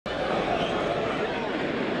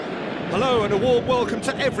Hello and a warm welcome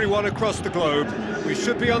to everyone across the globe. We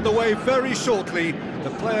should be on the way very shortly. The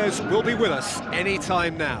players will be with us any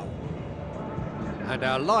time now. And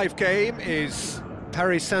our live game is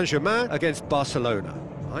Paris Saint-Germain against Barcelona.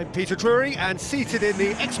 I'm Peter Drury, and seated in the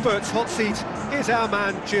experts' hot seat is our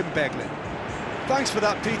man Jim Beglin. Thanks for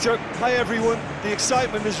that, Peter. Hi everyone. The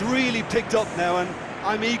excitement has really picked up now and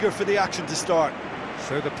I'm eager for the action to start.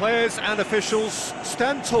 So the players and officials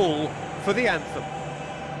stand tall for the anthem.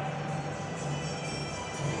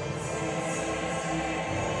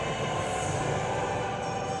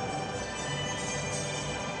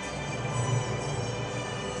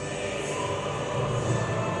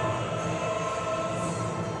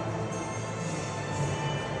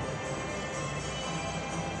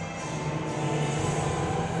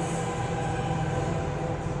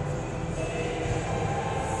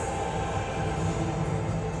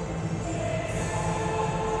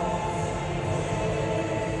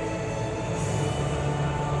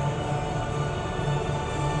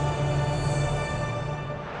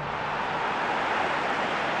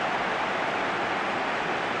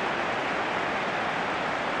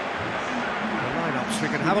 We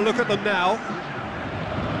can have a look at them now.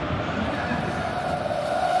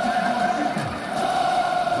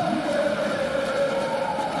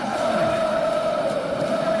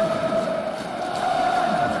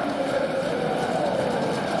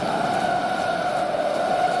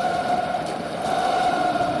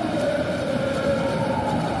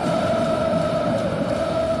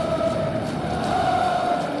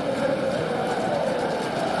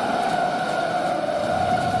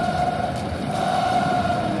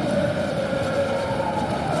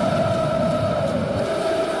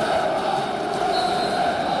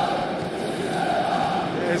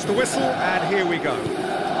 There's the whistle, and here we go. Who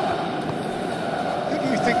do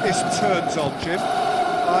you think this turns on, Jim?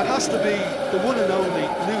 It has to be the one and only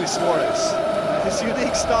Luis Suarez. His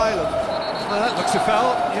unique style of... That looks a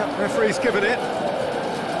foul. Yep, referee's given it.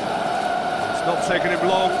 It's not taken him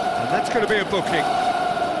long, and that's going to be a booking.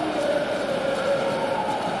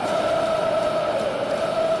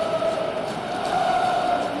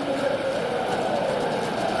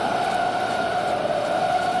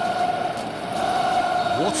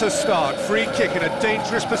 What a start, free kick in a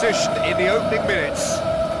dangerous position in the opening minutes.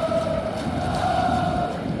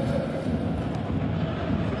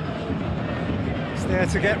 It's there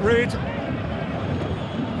to get rid.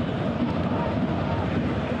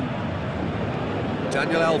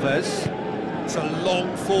 Daniel Alves. It's a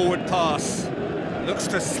long forward pass. Looks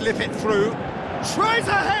to slip it through. Tries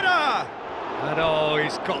a header! And oh,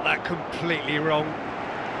 he's got that completely wrong.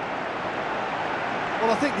 Well,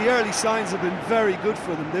 I think the early signs have been very good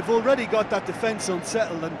for them. They've already got that defence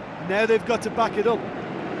unsettled and now they've got to back it up.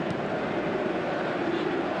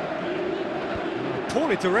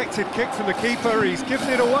 Poorly directed kick from the keeper, he's given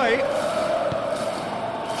it away.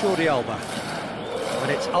 Jordi Alba. And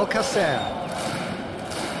it's Alcacer.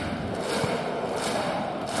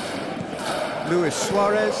 Luis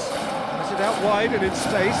Suarez has it out wide and in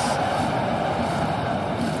space.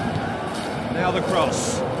 Now the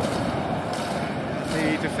cross.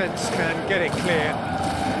 The defence can get it clear.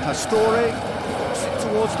 Pastore puts it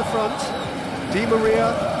towards the front. Di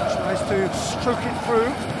Maria tries to stroke it through.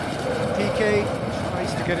 Piqué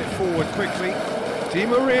tries to get it forward quickly. Di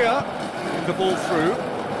Maria with the ball through.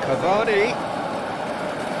 Cavani.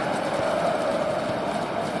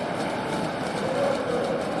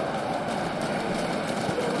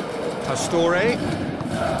 Pastore.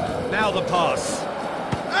 Now the pass.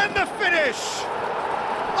 And the finish!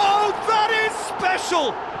 Oh, that is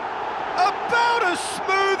special! About as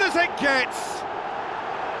smooth as it gets!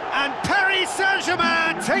 And Paris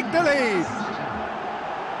Saint-Germain take the lead!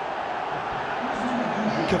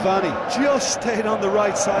 Cavani just stayed on the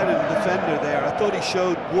right side of the defender there. I thought he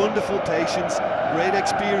showed wonderful patience, great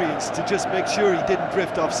experience to just make sure he didn't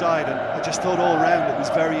drift offside, and I just thought all round it was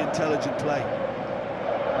very intelligent play.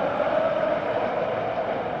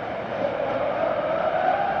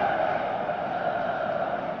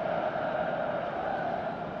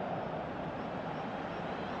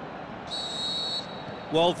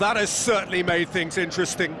 Well, that has certainly made things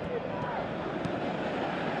interesting.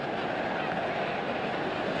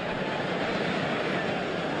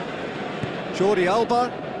 Jordi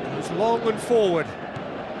Alba goes long and forward.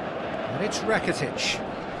 And it's Rakitic.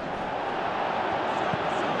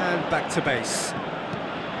 And back to base.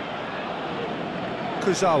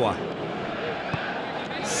 Kurzawa.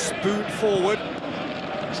 Spoon forward.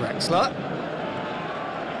 Draxler.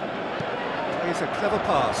 Plays a clever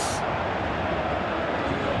pass.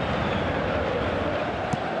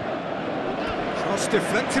 Cross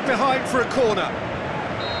deflected behind for a corner.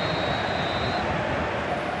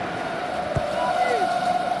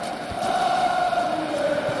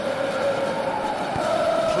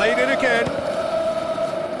 again.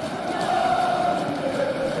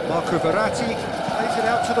 Marco Verratti plays it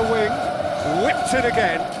out to the wing. Whipped it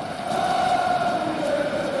again.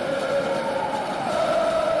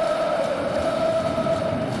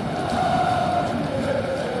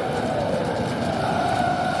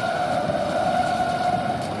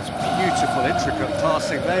 Beautiful, intricate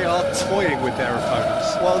passing. They are toying with their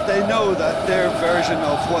opponents. Well, they know that their version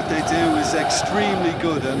of what they do is extremely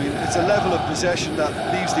good. I mean, it's a level of possession that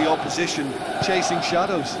leaves the opposition chasing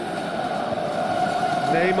shadows.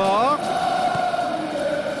 Neymar.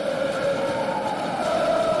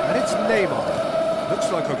 And it's Neymar.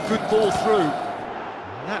 Looks like a good ball through.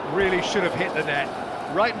 That really should have hit the net.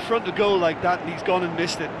 Right in front of goal like that, and he's gone and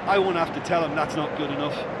missed it. I won't have to tell him that's not good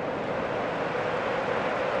enough.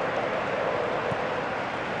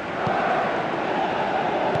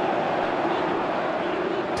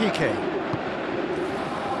 PK.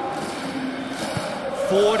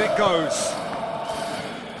 Forward it goes.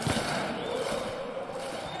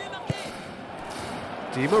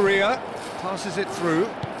 Di Maria passes it through.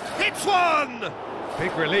 Hits one!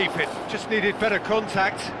 Big relief, it just needed better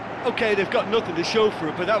contact. OK, they've got nothing to show for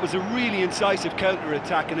it, but that was a really incisive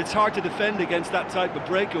counter-attack, and it's hard to defend against that type of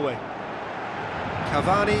breakaway.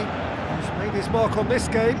 Cavani, who's made his mark on this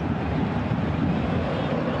game.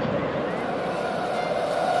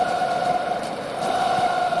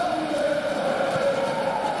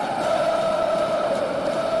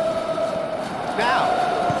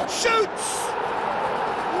 Now, shoots!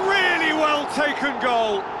 Really well taken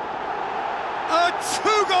goal. A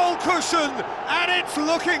two-goal cushion, and it's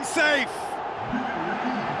looking safe.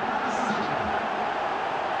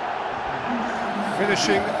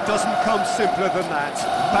 Finishing doesn't come simpler than that.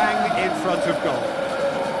 Bang in front of goal.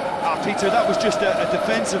 Peter, that was just a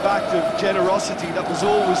defensive act of generosity that was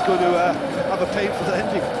always going to have a painful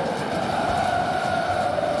ending.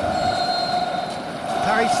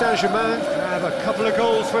 Paris Saint-Germain have a couple of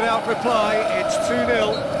goals without reply. It's 2-0.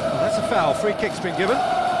 Well, that's a foul. Free kick's been given.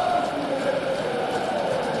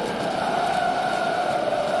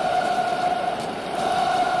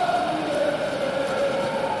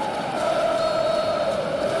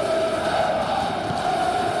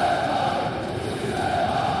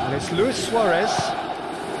 And it's Luis Suarez.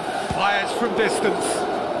 Fires from distance.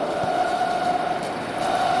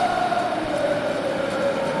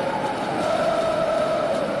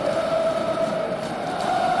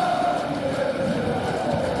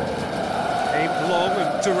 Long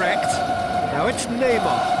and direct. Now it's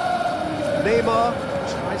Neymar. Neymar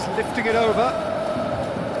tries lifting it over.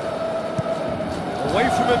 Away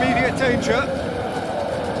from immediate danger.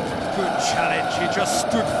 Good challenge, he just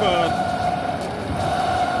stood firm.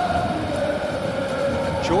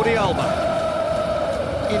 Jordi Alba.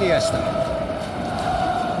 Iniesta.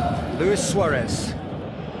 Luis Suarez.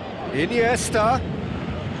 Iniesta.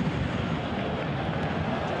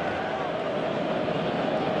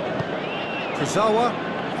 Kurzawa,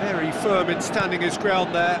 very firm in standing his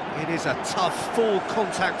ground there. It is a tough, full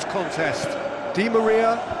contact contest. Di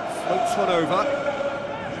Maria floats one over.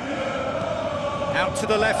 Out to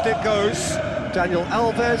the left it goes. Daniel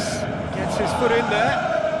Alves gets his foot in there.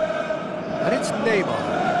 And it's Neymar.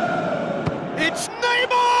 It's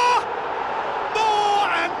Neymar! More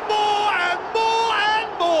and more and more and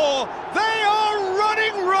more! They are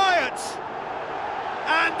running riot!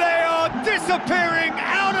 And they are disappearing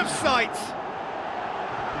out of sight!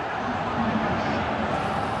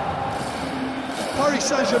 Paris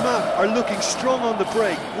Saint-Germain are looking strong on the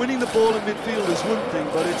break. Winning the ball in midfield is one thing,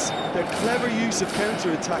 but it's their clever use of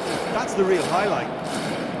counter-attack. That's the real highlight.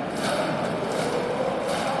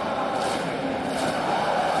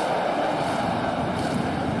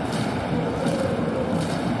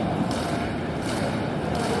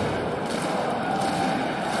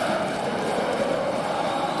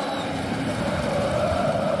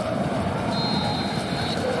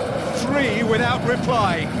 Three without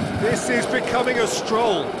reply. This is becoming a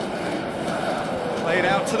stroll. Played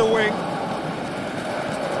out to the wing.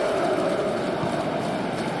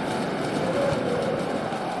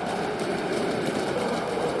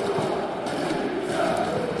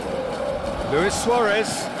 Luis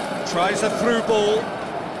Suarez tries a through ball.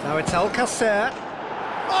 Now it's Alcacer.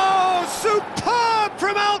 Oh, superb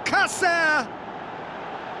from Alcacer!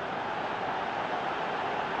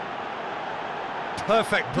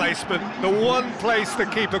 Perfect placement, the one place the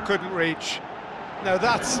keeper couldn't reach. Now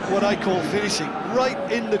that's what I call finishing, right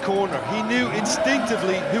in the corner. He knew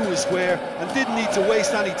instinctively who was where and didn't need to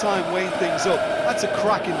waste any time weighing things up. That's a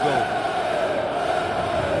cracking goal.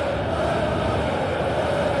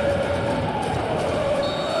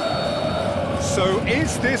 So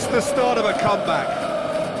is this the start of a comeback?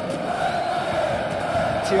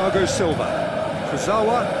 Thiago Silva.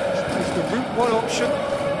 Kurzawa is the route one option.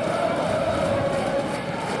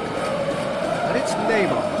 And it's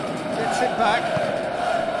Neymar. Gets it back.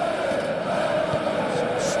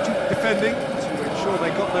 Some astute defending to ensure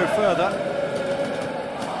they got no further.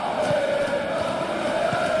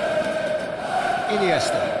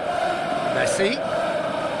 Iniesta. Messi.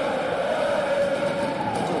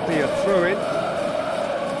 It'll be a throw-in.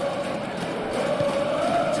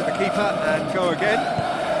 To the keeper and go again.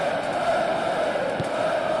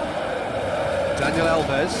 Daniel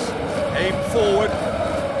Alves. Aim forward.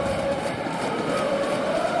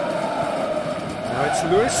 Now it's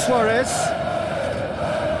Luis Suarez.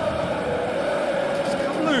 It's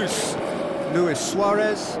come loose. Luis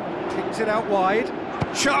Suarez kicked it out wide.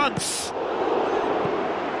 Chance!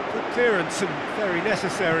 Good clearance and very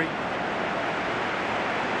necessary.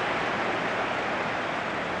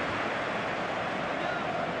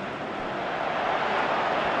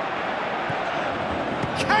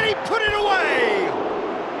 Can he put it away?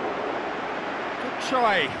 Good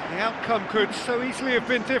try. The outcome could so easily have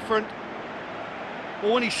been different.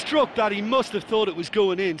 Well, when he struck that, he must have thought it was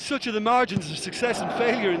going in. Such are the margins of success and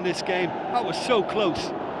failure in this game. That was so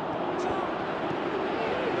close.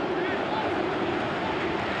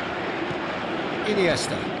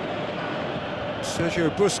 Iniesta. Sergio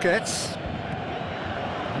Busquets.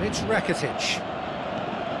 And it's Rakitic.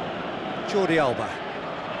 Jordi Alba.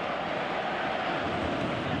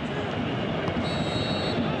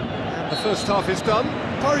 And the first half is done.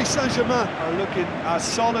 Paris Saint-Germain are looking as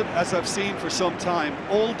solid as I've seen for some time.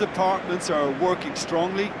 All departments are working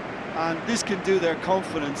strongly, and this can do their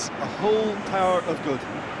confidence a whole tower of good.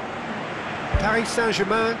 Paris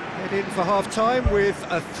Saint-Germain head in for half-time with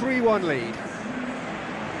a 3-1 lead.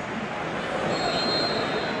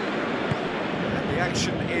 And the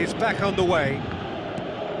action is back underway.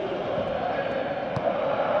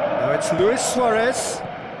 Now it's Luis Suarez.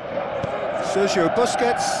 Sergio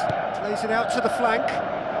Busquets plays it out to the flank.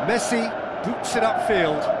 Messi boots it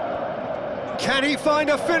upfield. Can he find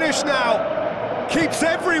a finish now? Keeps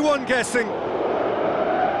everyone guessing.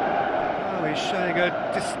 Oh, he's showing a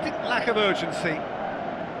distinct lack of urgency.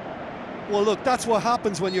 Well, look, that's what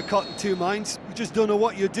happens when you're caught in two minds. You just don't know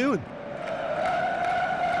what you're doing.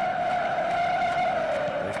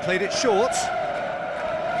 They've played it short.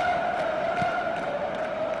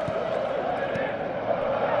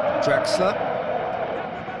 Draxler.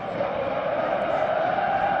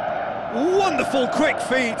 Wonderful quick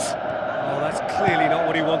feet! Oh, that's clearly not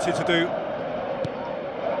what he wanted to do.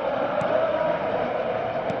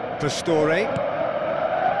 Pastore.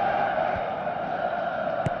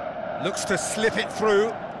 Looks to slip it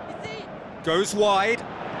through. Goes wide.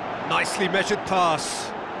 Nicely measured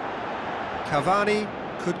pass. Cavani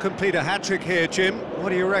could complete a hat-trick here, Jim. What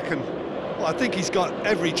do you reckon? Well, I think he's got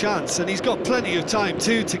every chance, and he's got plenty of time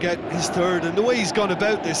too to get his third. And the way he's gone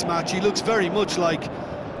about this match, he looks very much like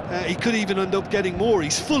he could even end up getting more.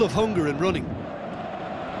 He's full of hunger and running.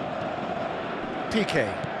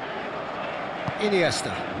 Piqué.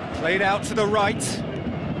 Iniesta. Played out to the right.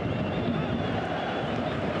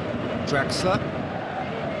 Draxler.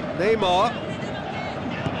 Neymar.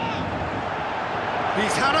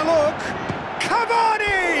 He's had a look.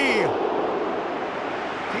 Cavani!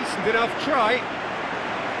 Decent enough try.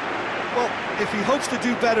 Well, if he hopes to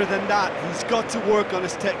do better than that, he's got to work on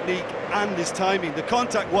his technique and his timing. The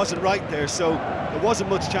contact wasn't right there, so there wasn't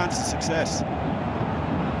much chance of success.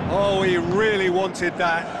 Oh, he really wanted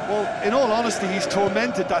that. Well, in all honesty, he's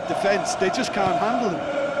tormented that defence. They just can't handle him.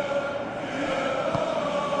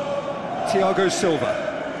 Thiago Silva.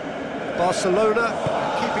 Barcelona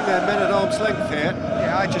keeping their men at arm's length here.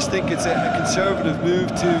 Yeah, I just think it's a conservative move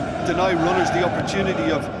to deny runners the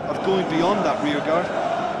opportunity of going beyond that rear guard.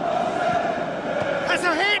 Has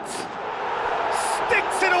a hit!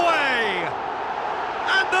 Sticks it away!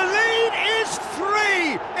 And the lead is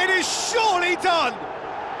 3! It is surely done!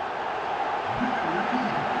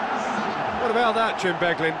 What about that, Jim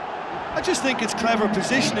Beglin? I just think it's clever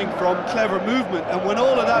positioning from clever movement, and when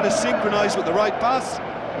all of that is synchronised with the right pass,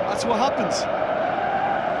 that's what happens.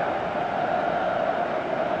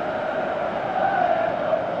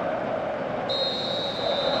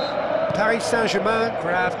 Paris Saint-Germain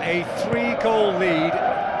grab a 3-goal lead.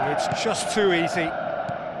 It's just too easy.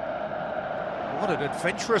 What an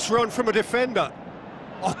adventurous run from a defender.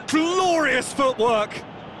 Oh, glorious footwork!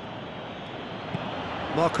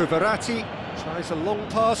 Marco Verratti tries a long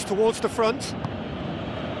pass towards the front.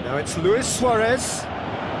 Now it's Luis Suarez.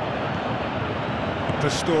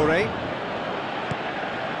 Pastore.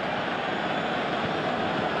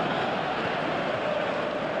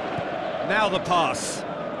 Now the pass.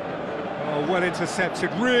 Oh, well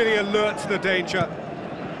intercepted, really alert to the danger.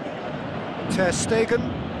 Ter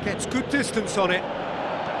Stegen gets good distance on it.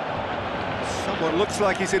 Someone looks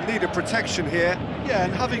like he's in need of protection here. Yeah,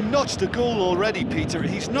 and having notched a goal already, Peter,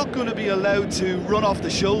 he's not going to be allowed to run off the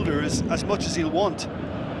shoulder as much as he'll want.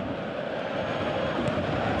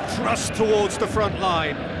 Thrust towards the front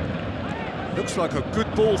line. Looks like a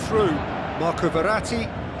good ball through. Marco Verratti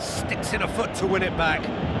sticks in a foot to win it back.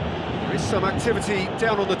 There is some activity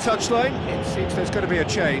down on the touchline. It seems there's going to be a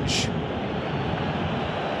change.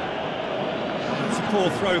 It's a poor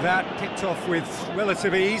throw that, picked off with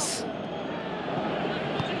relative ease.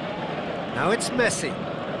 Now it's Messi.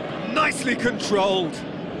 Nicely controlled.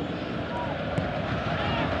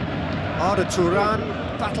 Arda Turan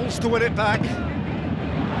battles to win it back.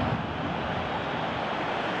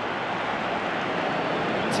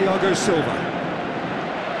 Thiago Silva.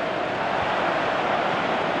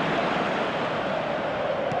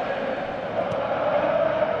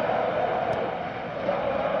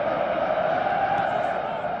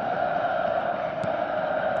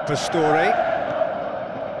 Pastore.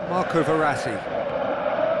 Marco Verratti.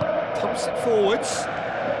 Pumps it forwards.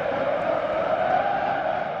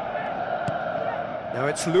 Now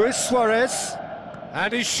it's Luis Suarez.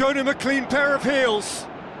 And he's shown him a clean pair of heels.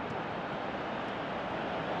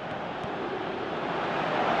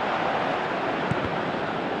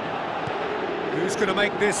 Who's going to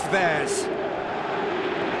make this theirs?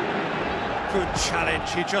 Good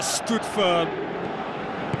challenge, he just stood firm.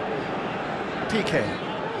 Piqué.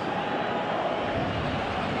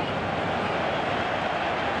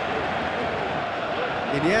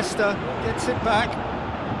 Iniesta gets it back.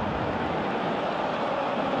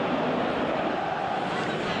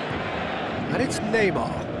 And it's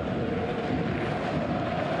Neymar.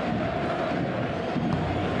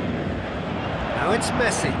 Now it's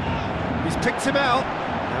Messi. He's picked him out.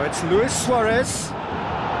 Now it's Luis Suarez. I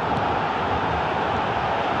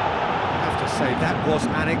have to say, that was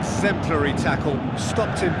an exemplary tackle.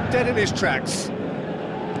 Stopped him dead in his tracks.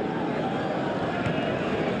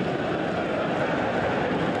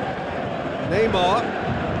 Neymar,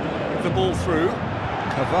 with the ball through.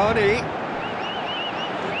 Cavani.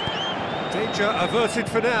 Danger averted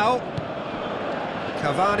for now.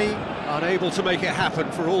 Cavani unable to make it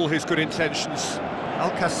happen for all his good intentions.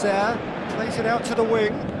 Alcacer plays it out to the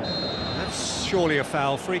wing. That's surely a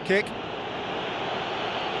foul, free kick.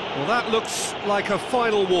 Well, that looks like a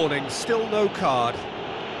final warning, still no card.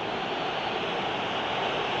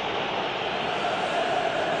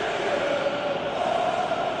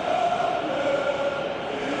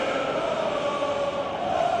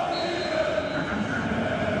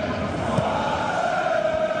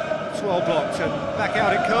 It's well blocked and back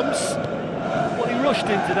out it comes. Well, he rushed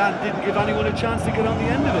into that and didn't give anyone a chance to get on the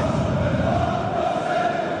end of it.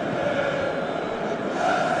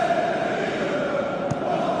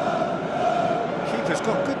 Keeper's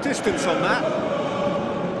got good distance on that.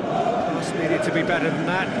 Pass needed to be better than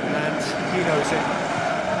that, and he knows it.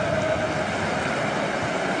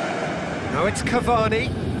 Now it's Cavani.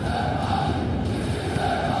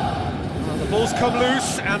 Well, the ball's come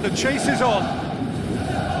loose and the chase is on.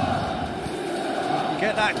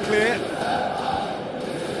 Get that clear.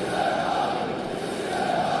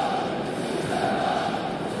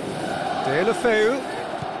 Deulofeu.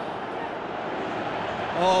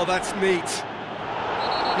 Oh, that's neat.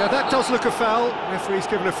 Yeah, that does look a foul. Referee's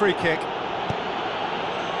given a free kick.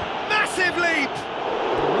 Massive leap!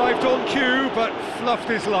 Arrived on cue, but fluffed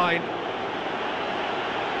his line.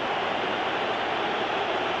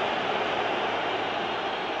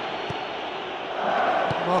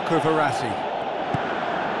 Marco Verratti.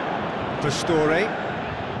 Pastore.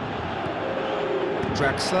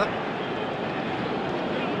 Draxler.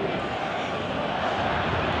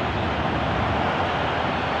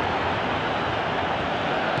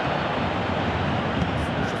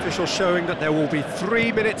 Official showing that there will be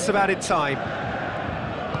 3 minutes of added time.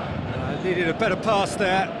 Needed a better pass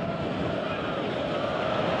there.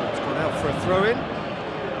 It's gone out for a throw-in.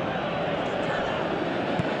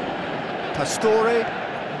 Pastore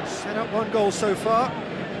set up 1 goal so far.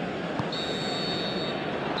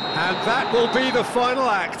 And that will be the final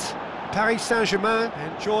act. Paris Saint-Germain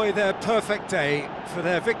enjoy their perfect day. For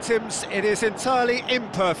their victims, it is entirely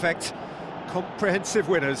imperfect. Comprehensive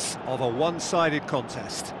winners of a one-sided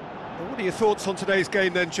contest. Well, what are your thoughts on today's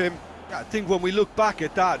game then, Jim? I think when we look back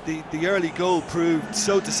at that, the early goal proved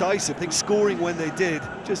so decisive. I think scoring when they did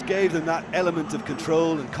just gave them that element of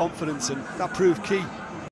control and confidence, and that proved key.